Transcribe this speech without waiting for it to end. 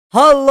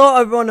Hello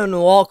everyone and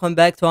welcome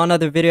back to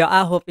another video.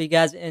 I hope you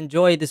guys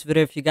enjoy this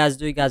video. If you guys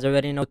do, you guys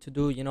already know what to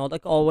do.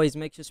 Like always,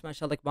 make sure to smash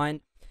that like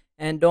button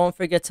and don't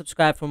forget to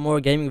subscribe for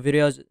more gaming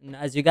videos. And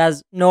as you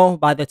guys know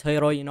by the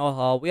title,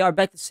 we are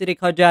back to city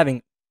car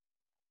driving.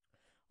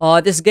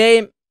 This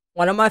game,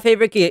 one of my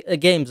favorite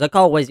games. Like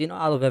always, I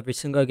love every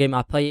single game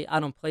I play. I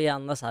don't play it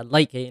unless I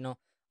like it.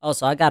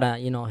 Also, I got a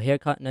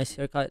haircut, nice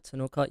haircut. It's a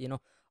new cut.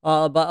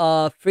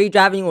 But free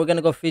driving. We're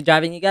gonna go free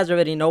driving. You guys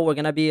already know we're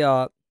gonna be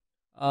uh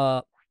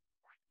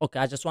Okay,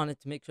 I just wanted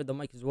to make sure the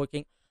mic is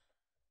working.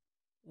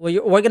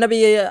 We're gonna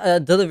be a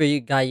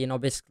delivery guy,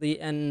 basically.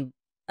 And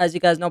as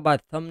you guys know by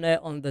thumbnail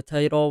on the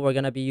title, we're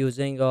gonna be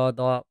using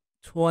the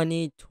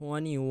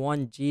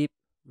 2021 Jeep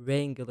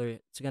Wrangler.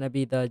 It's gonna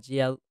be the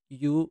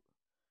GLU.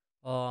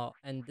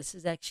 And this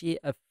is actually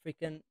a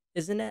freaking,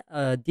 isn't it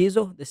a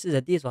diesel? This is a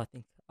diesel, I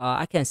think.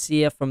 I can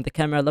see it from the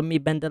camera. Let me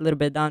bend a little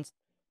bit down.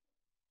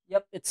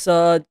 Yep, it's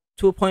a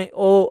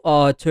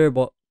 2.0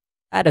 turbo.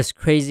 That is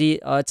crazy.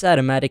 It's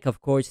automatic,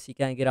 of course. You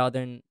can't get out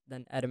there and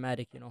then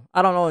automatic.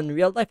 I don't know. In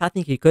real life, I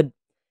think you could.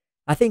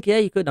 I think, yeah,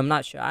 you could. I'm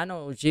not sure. I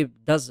know Jeep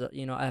does,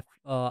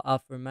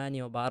 offer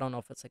manual, but I don't know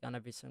if it's like on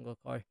every single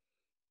car.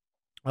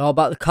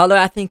 About the color,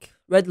 I think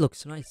red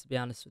looks nice, to be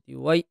honest with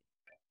you. White,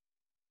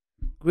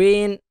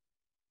 green,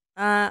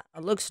 it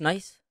looks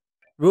nice.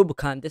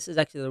 Rubicon. This is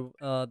actually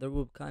the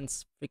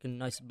Rubicon's freaking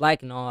nice.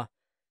 Black and all.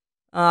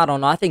 I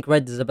don't know. I think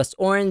red is the best.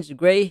 Orange,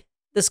 gray.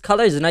 This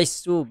color is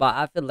nice too, but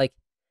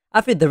I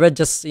feel the red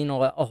just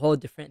a whole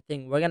different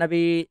thing. We're gonna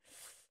be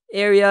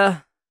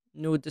area,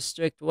 new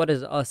district. What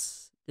is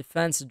us?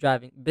 Defense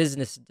driving,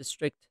 business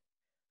district.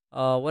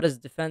 What is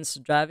defense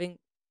driving?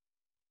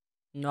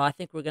 No, I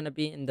think we're gonna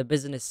be in the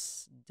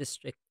business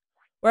district.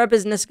 We're a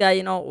business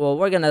guy. Well,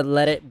 we're gonna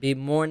let it be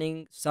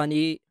morning,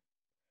 sunny.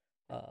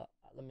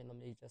 Let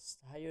me just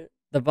higher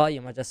the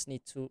volume. I just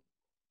need to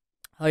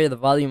higher the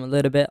volume a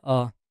little bit.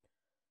 I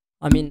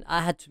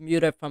had to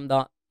mute it from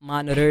the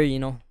monitor.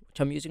 Which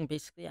I'm using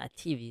basically a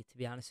TV, to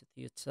be honest with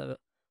you. It's a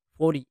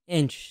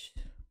 40-inch.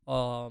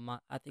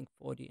 I think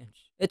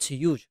 40-inch. It's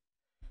huge.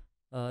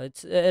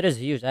 It is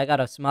huge. I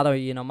got a smaller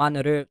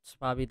monitor. It's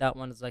probably that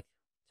one is like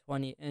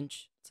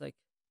 20-inch. It's like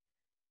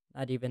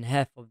not even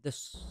half of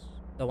this,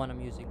 the one I'm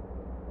using.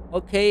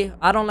 Okay,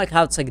 I don't like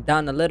how it's like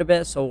down a little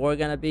bit, so we're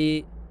gonna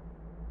be.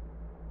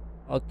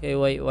 Okay,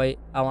 wait.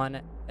 I want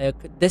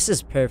it. This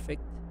is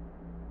perfect.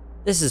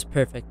 This is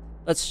perfect.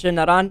 Let's turn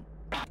that on.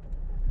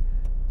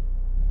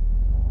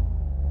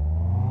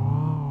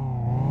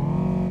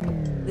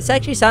 This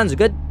actually sounds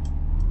good.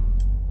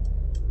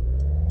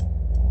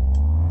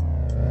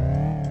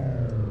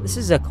 This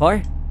is a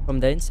car from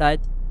the inside.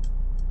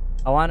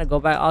 I want to go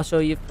back. I'll show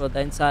you for the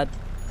inside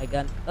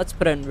again. Let's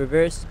put it in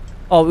reverse.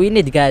 Oh, we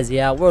need gas.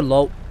 Yeah, we're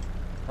low.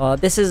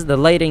 This is the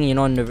lighting, in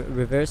the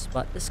reverse.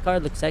 But this car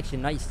looks actually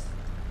nice.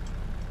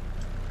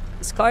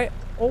 This car.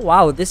 Oh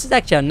wow, this is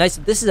actually a nice.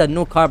 This is a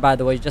new car, by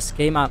the way. It just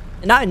came out.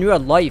 Not in real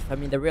life. I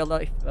mean, the real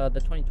life, the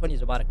 2020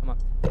 is about to come out.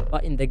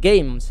 But in the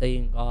game, I'm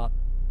saying.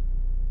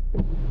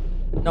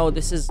 No,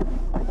 this is.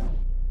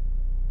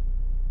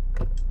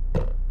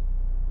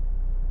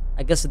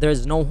 I guess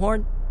there's no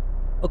horn.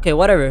 Okay,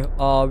 whatever.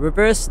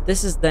 Reverse.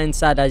 This is the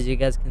inside, as you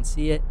guys can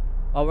see it.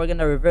 We're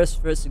gonna reverse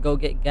first to go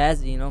get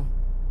gas. We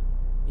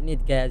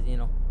need gas.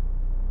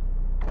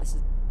 This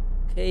is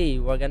okay.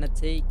 We're gonna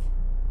take.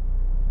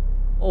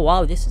 Oh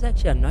wow, this is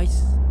actually a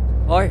nice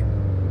car.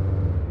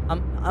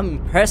 I'm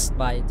impressed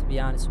by it, to be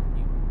honest with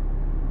you.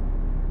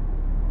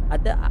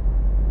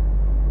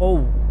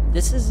 Oh,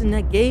 this is in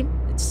a game.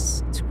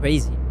 It's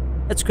crazy.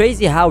 It's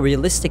crazy how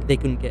realistic they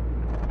can get.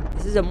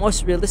 This is the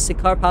most realistic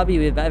car probably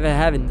we've ever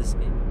had in this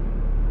game.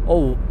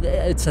 Oh,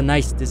 it's a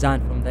nice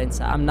design from the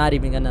inside. I'm not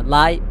even gonna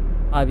lie.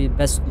 Probably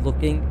best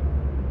looking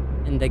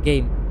in the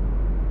game.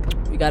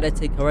 We gotta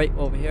take a right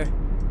over here.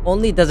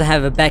 Only doesn't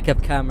have a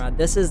backup camera.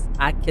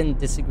 I can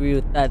disagree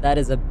with that. That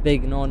is a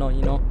big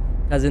no-no,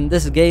 because in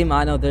this game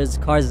I know there's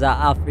cars that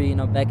offer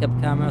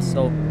backup camera.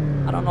 So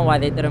I don't know why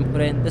they didn't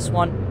put it in this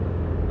one.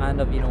 Kind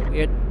of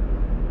weird.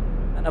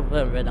 Kind of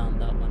red on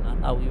that one. I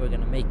thought we were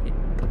gonna make it.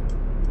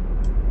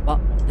 But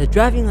the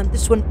driving on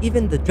this one,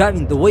 even the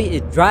driving, the way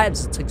it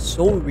drives, it's like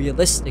so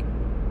realistic.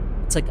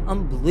 It's like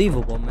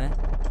unbelievable, man.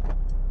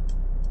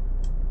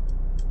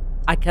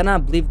 I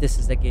cannot believe this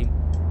is a game.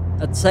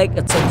 It's like.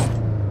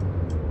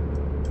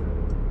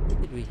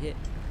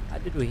 How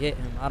did we hit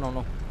him? I don't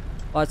know.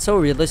 But it's so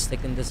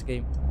realistic in this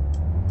game.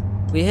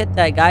 We hit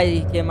that guy.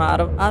 He came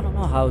out of. I don't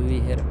know how we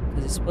hit him,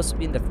 because he's supposed to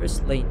be in the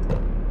first lane,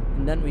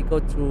 and then we go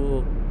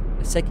to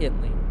the second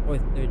lane or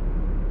third.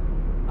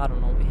 I don't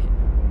know. We hit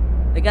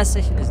him. The gas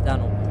station is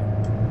down over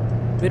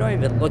here. We don't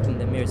even look in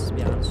the mirrors, to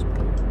be honest with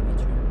you.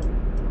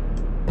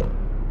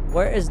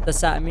 Where is the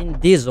side? I mean,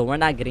 diesel. We're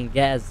not getting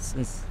gas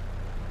since.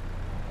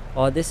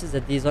 Oh, this is a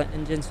diesel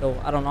engine, so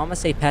I don't know. I'm gonna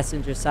say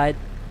passenger side.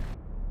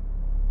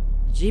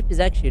 Jeep is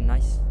actually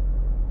nice.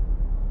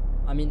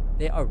 I mean,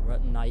 they are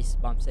nice,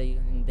 but I'm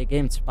saying in the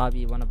game it's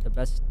probably one of the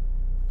best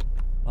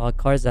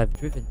cars I've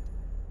driven.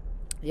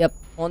 Yep,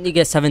 only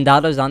get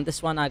 $7 on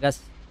this one, I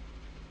guess.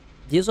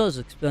 Diesel is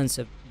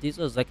expensive.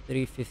 Diesel is like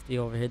 350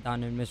 over here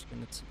down in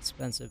Michigan. It's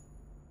expensive.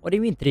 What do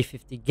you mean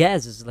 350?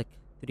 Gas is like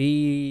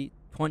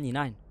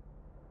 329.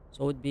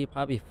 So it would be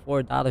probably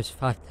 $4,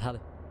 $5.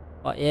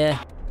 But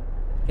yeah,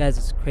 gas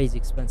is crazy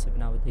expensive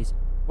nowadays.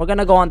 We're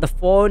gonna go on the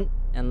phone,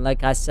 and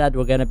like I said,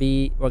 we're gonna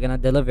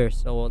deliver.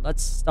 So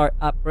let's start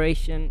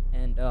operation,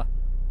 and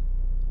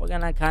we're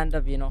gonna kind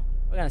of, we're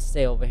gonna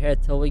stay over here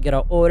till we get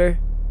our order.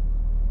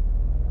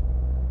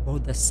 Oh,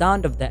 the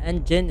sound of the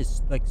engine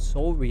is like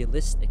so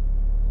realistic.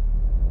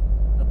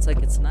 That's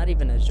like, it's not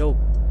even a joke.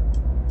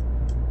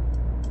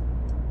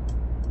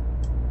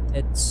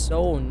 It's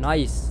so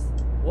nice.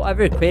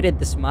 Whoever created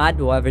this mod,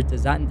 whoever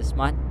designed this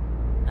mod,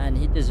 and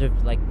he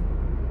deserves like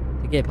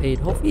to get paid.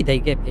 Hopefully they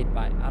get paid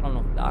by, I don't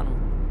know. I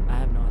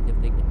have no idea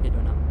if they get paid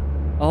or not.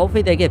 But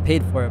hopefully they get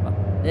paid for it.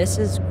 But this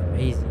is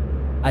crazy.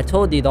 I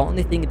told you the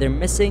only thing they're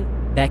missing,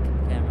 backup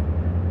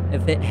camera.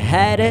 If it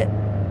had it,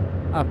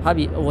 I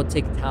probably would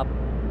take top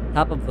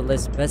of the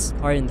list, best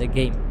car in the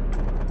game.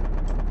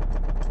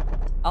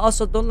 I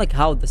also don't like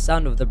how the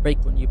sound of the brake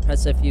when you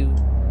press, if you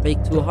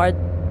brake too hard,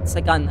 it's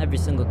like on every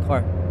single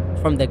car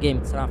from the game.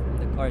 It's not from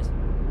the cars.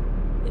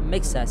 It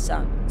makes that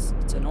sound.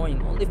 It's annoying.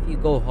 Only if you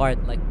go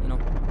hard, like,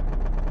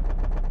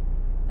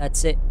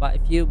 that's it. But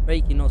if you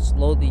brake,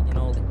 slowly,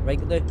 like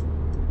regular,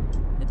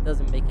 it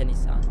doesn't make any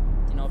sound.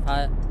 If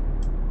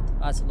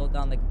I slow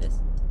down like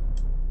this,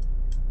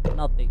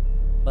 nothing.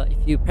 But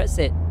if you press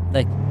it,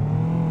 like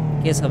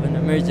in case of an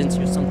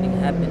emergency or something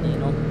happening,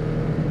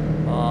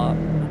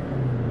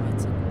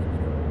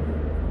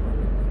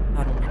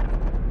 I don't know.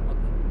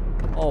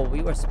 Okay. Oh,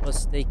 we were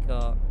supposed to take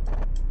a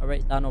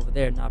right down over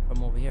there, not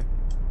from over here.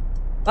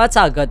 But it's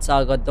all good. It's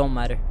all good. Don't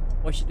matter.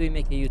 Or should we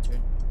make a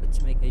U-turn?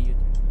 Let's make a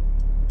U-turn.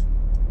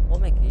 We'll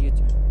make a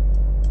U-turn.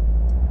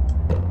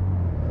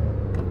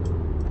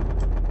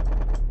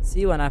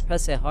 See, when I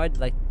press it hard,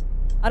 like,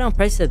 I don't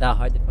press it that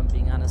hard if I'm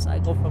being honest. I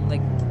go from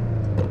like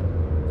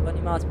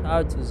 20 miles per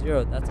hour to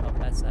 0. That's how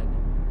fast I go.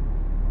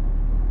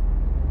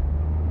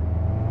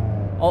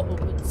 Oh,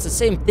 it's the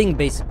same thing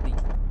basically.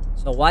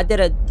 So why did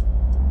it?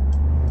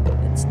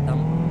 It's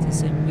dumb. It's the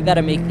same. We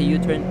gotta make a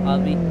U-turn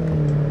probably.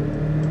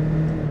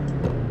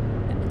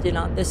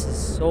 And this is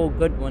so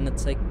good when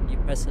it's like when you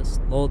press it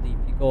slowly.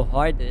 If you go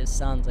hard, it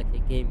sounds like a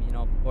game.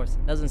 Of course,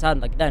 it doesn't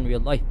sound like that in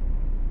real life.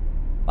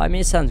 But I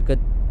mean, it sounds good.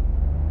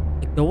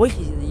 Like the way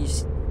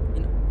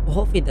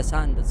hopefully the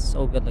sound is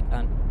so good. Like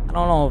I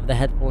don't know if the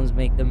headphones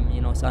make them,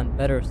 sound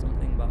better or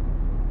something. But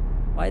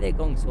why are they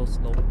going so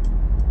slow?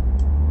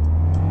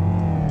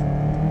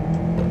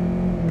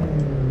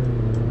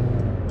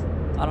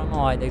 I don't know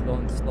why they're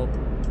going slow.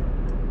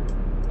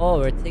 Oh,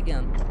 we're taking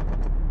a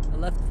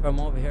left from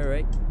over here,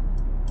 right?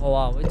 Oh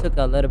wow, we took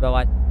a little bit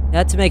wide. You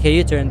had to make a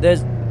U-turn.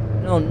 There's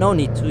no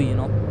need to,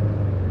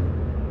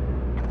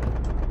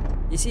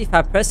 You see, if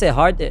I press it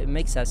hard, it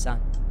makes that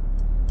sound.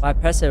 If I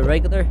press it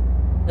regular,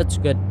 that's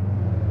good.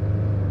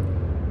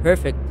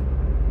 Perfect.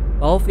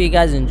 But hopefully you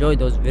guys enjoy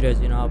those videos,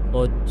 I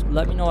upload. So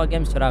let me know what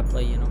games should I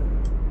play,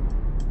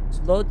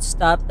 Load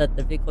stopped that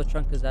the vehicle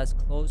trunk is as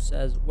close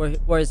as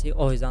where is he?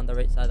 Oh, he's on the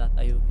right side. I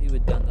thought he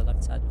would be on the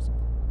left side or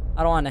something.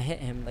 I don't want to hit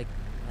him like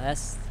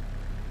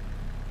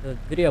the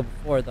video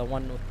before, the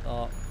one with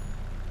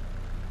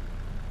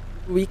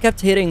we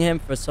kept hitting him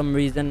for some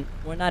reason.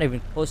 We're not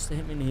even close to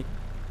him in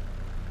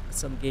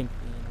some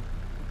gameplay,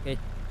 Okay.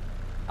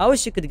 I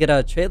wish you could get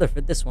a trailer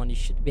for this one. You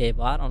should be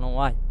able. I don't know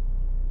why.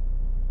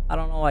 I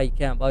don't know why you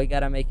can't, but we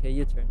gotta make a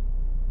U-turn.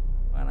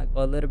 We're gonna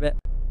go a little bit.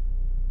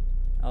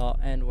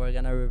 And we're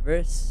gonna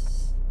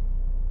reverse.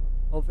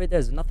 Hopefully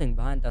there's nothing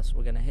behind us.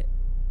 We're gonna hit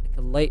like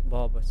a light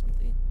bulb or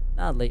something.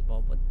 Not a light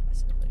bulb, but I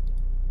said light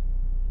bulb.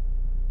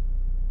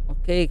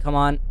 Okay, come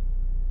on.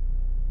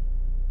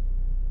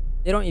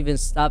 They don't even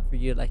stop for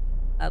you. Like,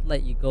 I'd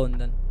let you go and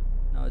then.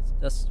 No, it's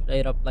just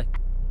straight up like.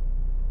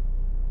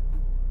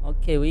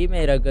 Okay, we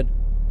made a good.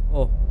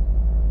 Oh,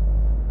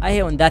 I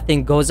hate when that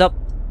thing goes up.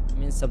 It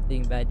means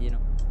something bad,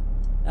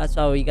 That's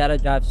why we gotta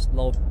drive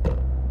slow.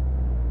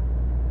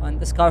 On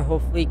this car,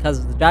 hopefully,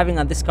 because the driving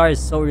on this car is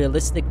so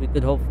realistic, we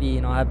could hopefully,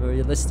 have a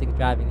realistic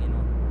driving,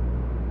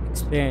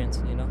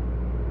 experience, You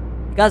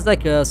guys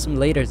like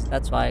simulators.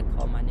 That's why I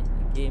call my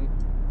game,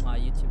 my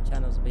YouTube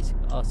channel is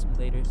basically all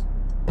simulators,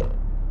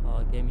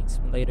 gaming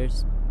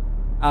simulators.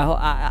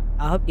 I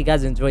hope you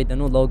guys enjoyed the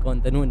new logo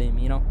and the new name.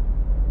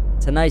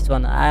 It's a nice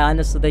one. I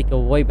honestly think it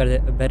way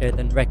better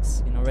than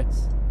Rex.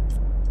 Rex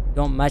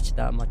don't match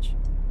that much.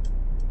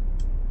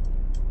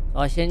 So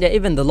I changed it.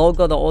 Even the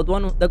logo, the old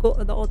one, the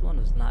old one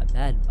was not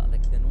bad, but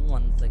like the new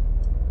one is like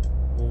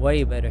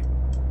way better.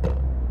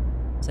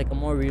 It's like a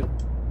more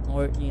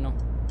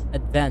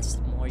advanced,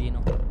 more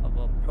of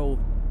a pro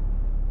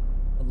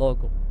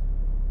logo.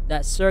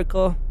 That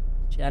circle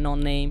channel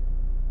name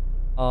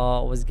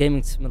was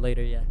gaming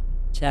simulator, yeah,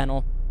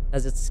 channel,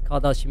 as it's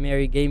called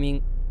Shimeri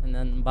Gaming, and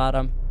then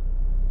bottom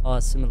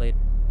simulator.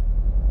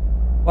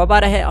 We're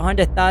about to hit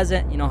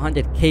 100,000,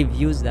 100K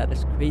views. That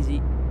is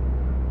crazy.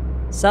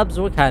 Subs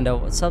were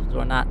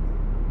not.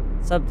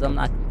 Subs, I'm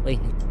not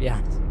complaining, to be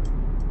honest.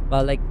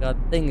 But like the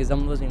thing is,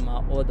 I'm losing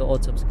my all the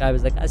old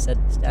subscribers. Like I said,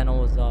 this channel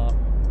was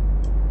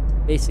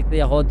basically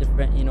a whole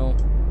different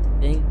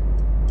thing.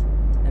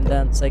 And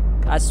then it's like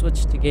I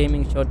switched to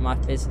gaming, showed my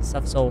face and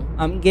stuff. So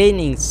I'm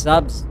gaining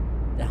subs,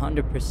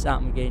 100%.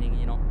 I'm gaining,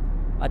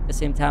 But at the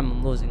same time,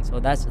 I'm losing. So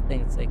that's the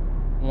thing. It's like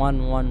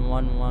 1, 1,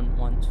 1, 1,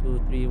 1,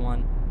 2, 3,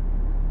 1.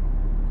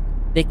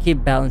 They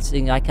keep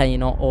balancing. I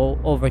can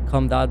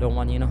overcome the other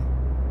one.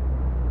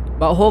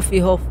 But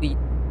hopefully,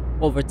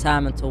 over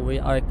time until we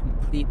are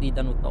completely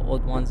done with the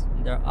old ones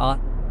and they're all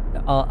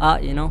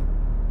out.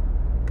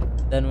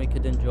 Then we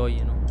could enjoy.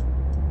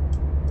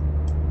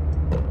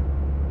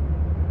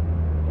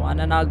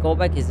 Wanna not go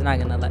back? He's not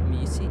gonna let me.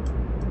 You see?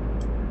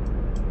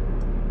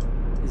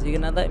 Is he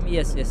gonna let me?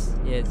 Yes, he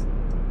is.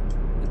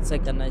 Looks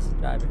like a nice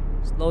driver.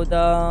 Slow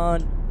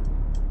down.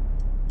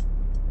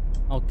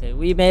 Okay,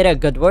 we made it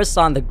good. We're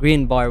still on the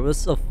green bar. We're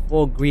still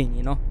full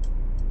green,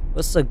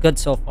 We're still good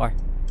so far.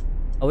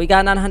 We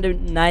got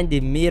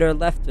 990 meter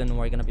left and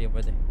we're gonna be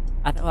over there.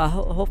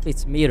 Hopefully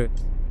it's meters.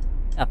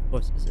 Yeah, of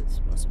course it's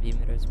supposed to be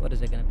meters. What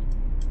is it gonna be?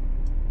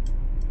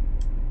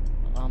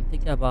 I'm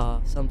thinking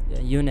about something,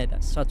 a unit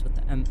that starts with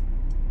the M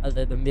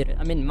other than meter.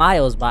 I mean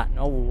miles, but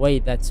no way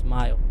that's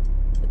mile.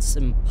 It's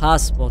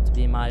impossible to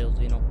be miles,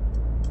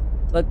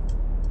 Look.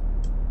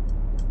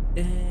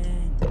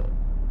 Dang.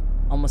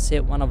 Almost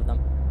hit one of them.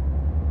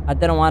 I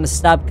didn't want to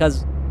stop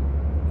because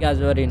you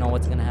guys already know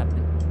what's gonna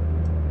happen.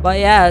 But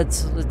yeah,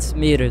 it's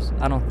meters.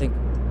 I don't think,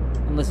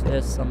 unless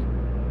there's some.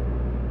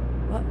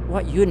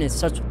 What unit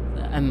starts with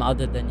the M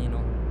other than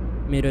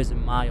meters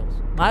and miles?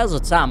 Miles,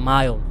 it's not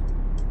miles.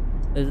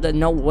 There's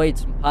no way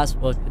it's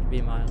impossible it could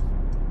be miles.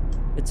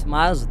 It's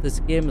miles.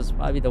 This game is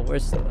probably the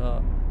worst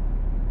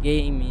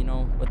game,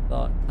 with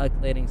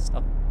calculating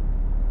stuff.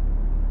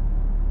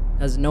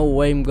 There's no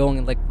way I'm going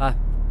in like 5.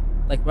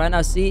 Like right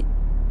now, see,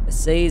 it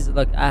says,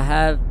 look, I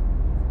have,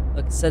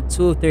 like it said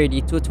 230,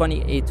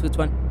 228,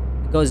 220.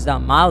 It goes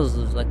down. Miles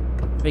is like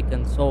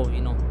freaking so,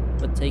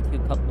 would take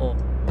you a couple.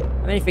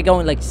 I mean, if you're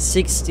going like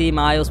 60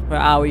 miles per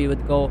hour, you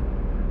would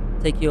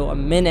take you a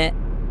minute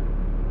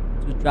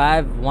to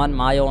drive 1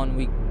 mile, and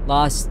we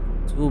lost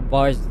 2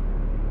 bars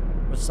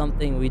for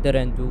something we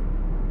didn't do.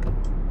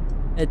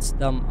 It's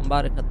dumb. I'm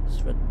about to cut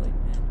this red light,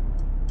 man.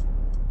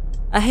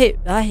 I hate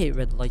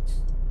red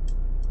lights.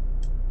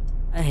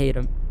 I hate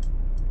them.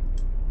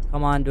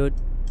 Come on, dude.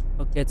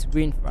 Okay, it's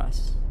green for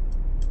us.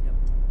 Yep.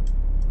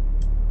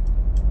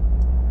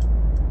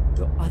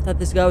 Yo, I thought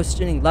this guy was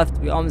turning left.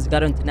 We almost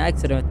got into an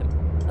accident with him.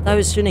 I thought he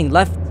was turning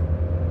left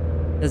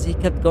because he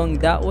kept going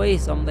that way.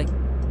 So I'm like,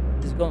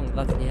 he's going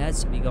left. He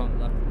has to be going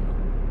left.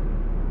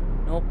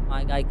 Nope,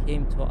 my guy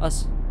came to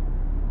us.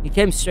 He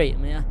came straight,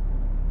 man.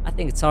 I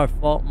think it's our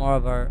fault, more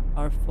of our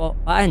fault.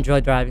 I enjoy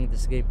driving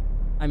this game.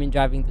 I mean,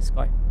 driving this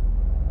car.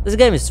 This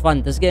game is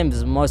fun. This game is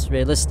the most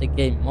realistic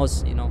game.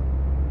 Most,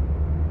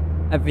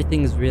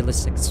 everything is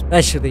realistic,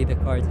 especially the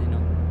cars,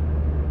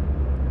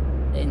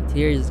 The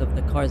interiors of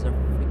the cars are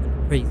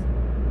freaking crazy.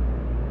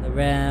 The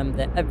RAM,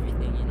 the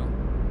everything,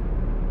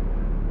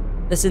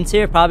 This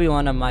interior probably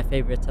one of my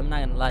favorites. I'm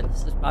not gonna lie.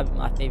 This is probably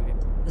my favorite.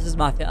 This is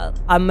my favorite.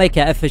 I'll make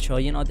it official,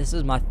 This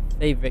is my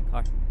favorite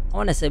car. I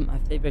want to say my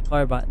favorite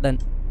car, but then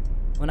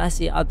when I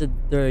see other,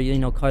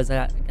 cars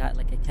that got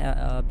like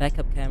a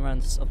backup camera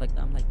and stuff like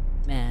that, I'm like,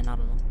 man, I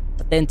don't know.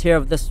 But the interior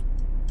of this,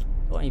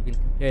 don't even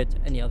compare it to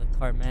any other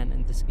car, man,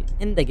 in this game.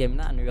 In the game,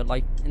 not in real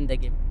life, in the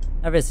game.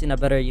 Never seen a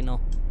better,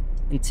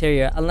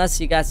 interior. Unless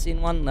you guys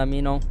seen one, let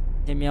me know.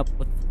 Hit me up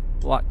with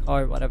what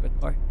car, whatever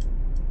car.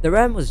 The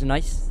RAM was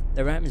nice.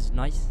 The RAM is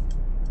nice.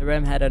 The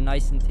RAM had a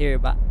nice interior,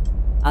 but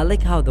I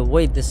like how the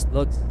way this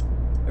looks.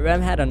 The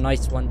RAM had a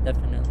nice one,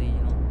 definitely,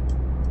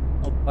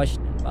 no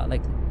question. But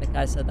like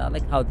I said, I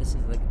like how this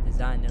is like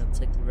designed, and it's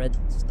like red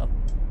and stuff.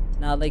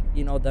 Now, like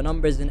the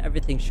numbers and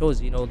everything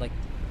shows, like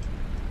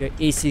your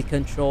AC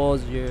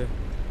controls, your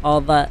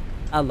all that.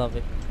 I love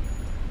it.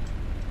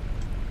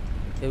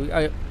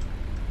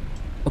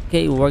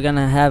 Okay, we're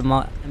gonna have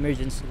my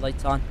emergency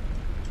lights on.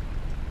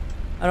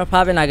 I'm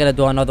probably not gonna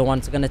do another one.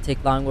 It's gonna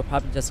take long. We're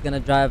probably just gonna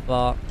drive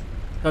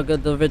cargo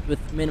delivered with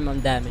minimum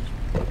damage.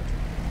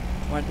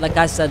 Like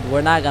I said,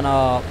 we're not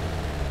gonna.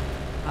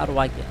 How do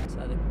I get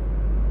inside the car?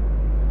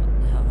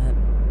 What the hell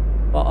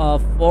happened? But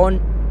phone,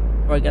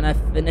 we're gonna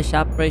finish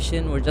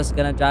operation. We're just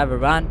gonna drive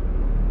around.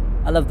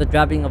 I love the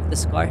driving of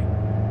this car.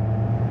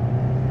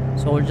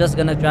 So we're just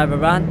gonna drive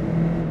around.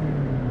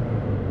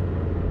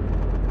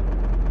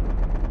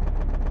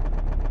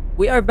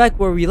 We are back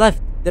where we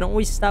left. Didn't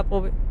we stop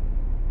over?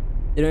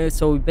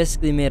 So we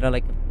basically made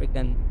like a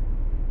freaking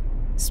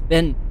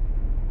spin.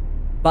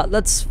 But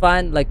let's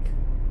find like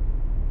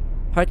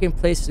parking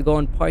place to go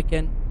and park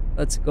in.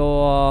 Let's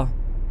go.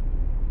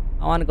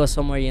 I want to go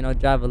somewhere,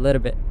 drive a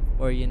little bit,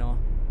 or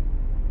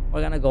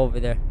we're gonna go over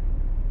there.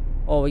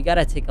 Oh, we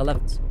gotta take a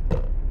left. So.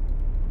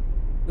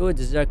 Dude,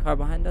 is there a car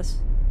behind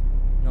us?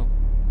 No.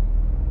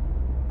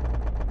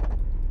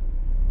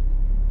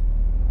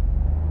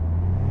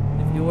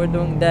 If you were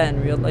doing that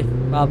in real life,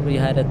 you probably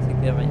had a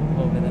ticket right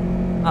over there.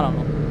 I don't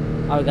know.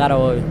 I got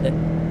away with it.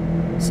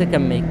 Sick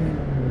of making.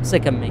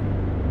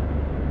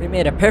 We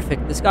made it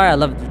perfect. This car, I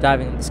love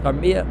driving this car.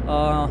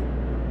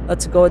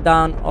 Let's go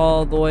down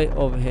all the way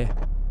over here.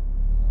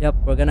 Yep,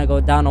 we're gonna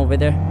go down over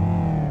there.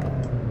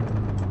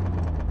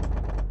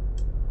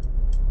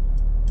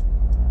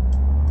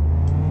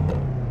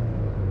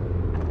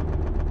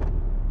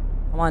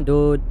 Come on,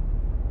 dude.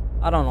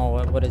 I don't know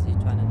what is he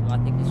trying to do. I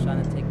think he's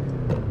trying to take.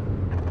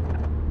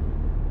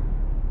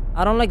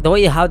 I don't like the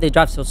way how they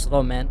drive so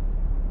slow, man.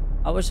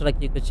 I wish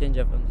like you could change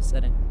it from the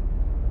settings.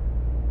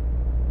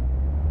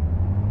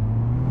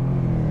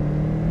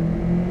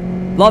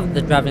 Love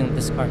the driving of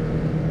this car.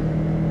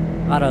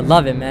 I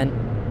love it, man.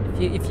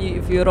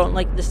 If you don't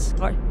like this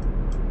car,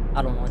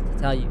 I don't know what to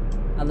tell you.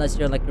 Unless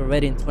you're like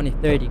already in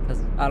 2030,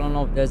 because I don't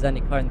know if there's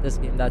any car in this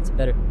game that's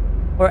better,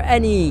 or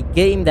any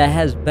game that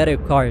has better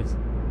cars,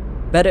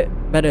 better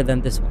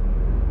than this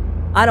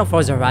one. I know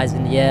Forza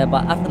Horizon, yeah,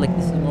 but I feel like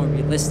this is more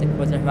realistic.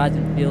 Forza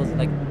Horizon feels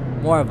like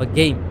more of a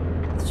game.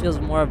 This feels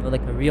more of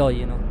like a real,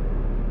 you know.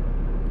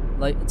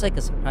 Like it's like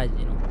a surprise,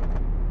 you know.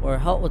 Or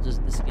how old is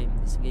this game?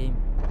 This game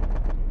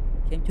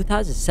came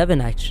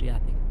 2007 actually, I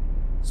think.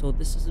 So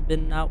this has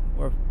been out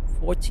for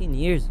 14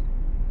 years.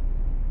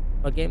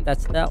 For a game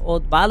that's that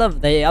old. But I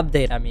love the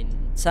update. I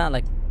mean, it's not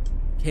like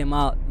it came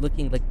out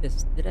looking like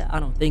this, did it? I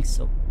don't think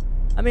so.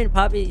 I mean,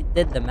 probably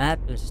did the map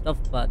and stuff,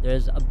 but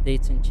there's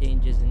updates and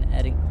changes and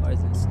adding cars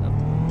and stuff.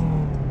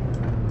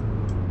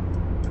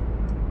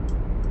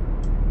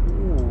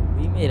 Ooh,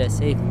 we made it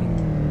safely.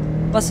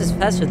 Bus is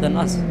faster than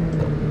us.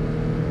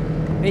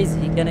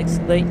 Crazy, he can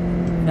accelerate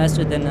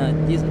faster than a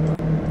diesel.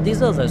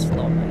 Diesels are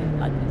slow, man.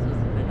 Not diesels.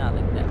 They're not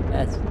like that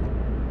fast.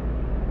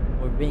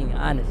 We're being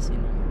honest, you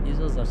know.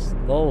 Diesels are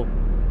slow.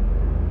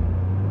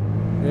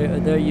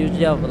 They're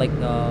usually have like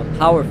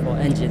powerful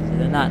engines.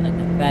 They're not like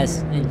a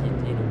fast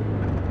engine, you know.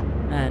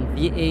 And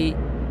V8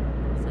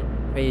 is like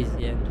a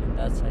crazy engine.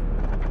 That's like,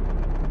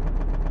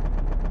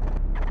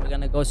 we're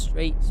gonna go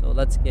straight. So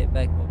let's get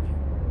back over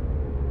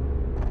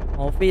here.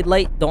 Hopefully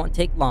light don't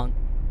take long.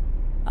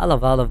 I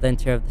love all of the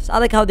interior of this. I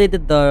like how they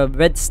did the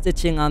red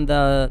stitching on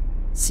the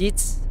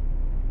seats.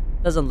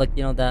 Doesn't look,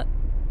 you know, that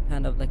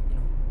kind of like, you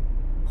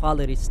know,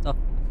 quality stuff.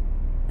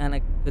 And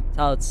I could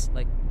tell it's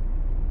like,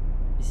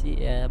 you see,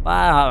 yeah. But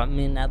I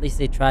mean, at least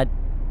they tried.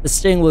 The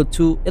steering wheel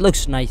too, it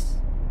looks nice.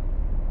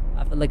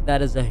 I feel like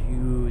that is a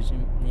huge,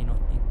 you know,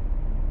 thing.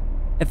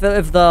 If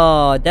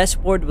the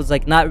dashboard was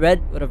like not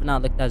red, would have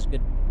not looked as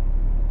good.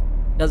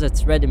 Because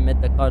it's red, it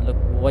made the car look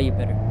way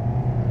better.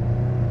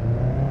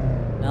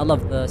 And I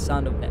love the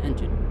sound of the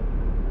engine.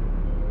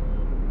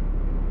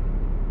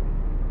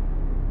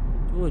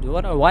 Dude,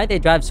 why they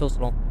drive so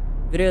slow?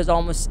 Video is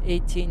almost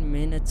 18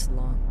 minutes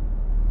long.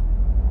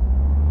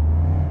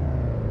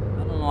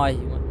 I don't know why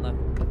he went left.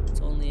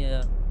 It's only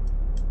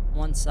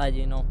one side,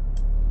 you know,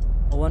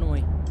 a one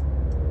way.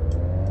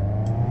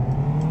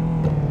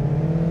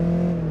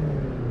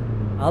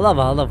 I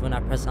love when I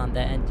press on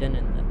that engine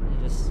and it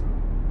just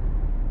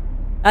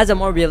has a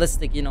more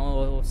realistic, you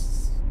know,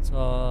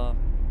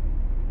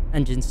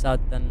 engine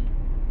sound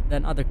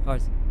than other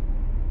cars.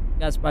 You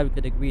guys probably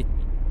could agree with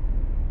me.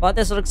 But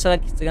this looks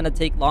like it's gonna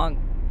take long.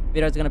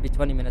 Video is gonna be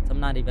 20 minutes. I'm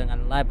not even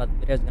gonna lie, but the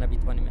video is gonna be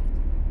 20 minutes.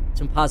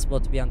 It's impossible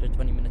to be under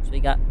 20 minutes. We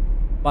got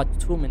about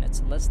 2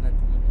 minutes, less than 2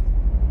 minutes.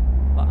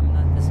 But I'm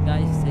not. This guy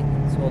is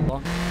taking so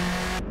long.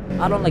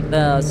 I don't like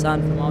the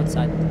sound from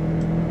outside.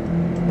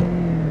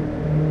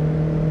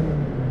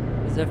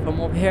 Is it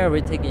from over here?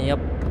 We're taking it. Yep.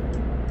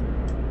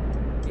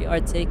 We are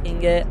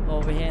taking it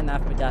over here, and I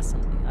forgot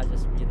something. I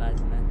just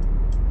realized that.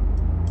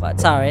 But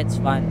it's alright. It's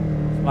fine.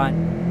 It's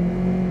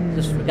fine.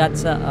 Just forgot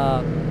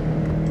to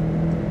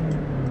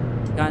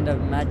kind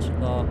of match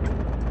the.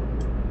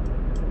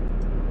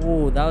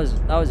 Ooh, that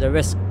was a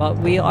risk. But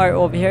we are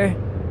over here.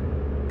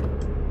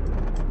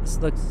 This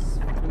looks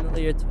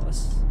familiar to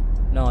us.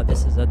 No,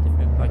 this is a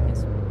different parking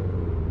spot.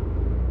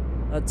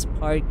 Let's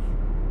park.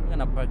 I'm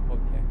gonna park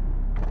over here.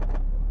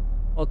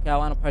 Okay, I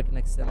want to park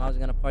next to him. I was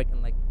gonna park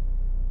in like.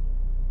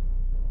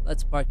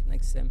 Let's park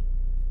next to him.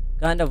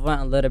 Kind of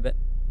went a little bit.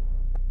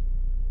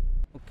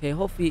 Okay,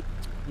 hopefully.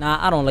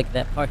 Nah, I don't like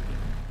that parking.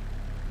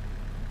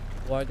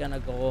 We're gonna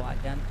go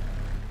again.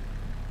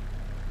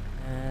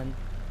 And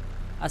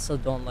I still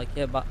don't like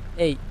it, but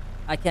hey,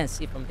 I can't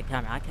see from the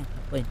camera. I can't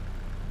complain.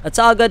 That's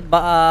all good,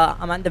 but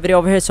I'm on the video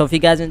over here. So if you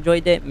guys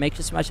enjoyed it, make sure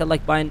to smash that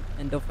like button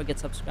and don't forget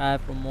to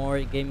subscribe for more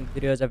gaming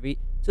videos every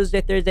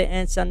Tuesday, Thursday,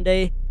 and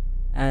Sunday.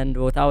 And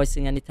without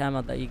wasting any time,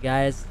 I'll let you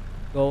guys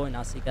go, and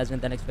I'll see you guys in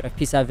the next video.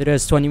 Peace out. Video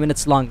is 20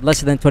 minutes long,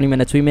 less than 20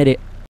 minutes. We made it.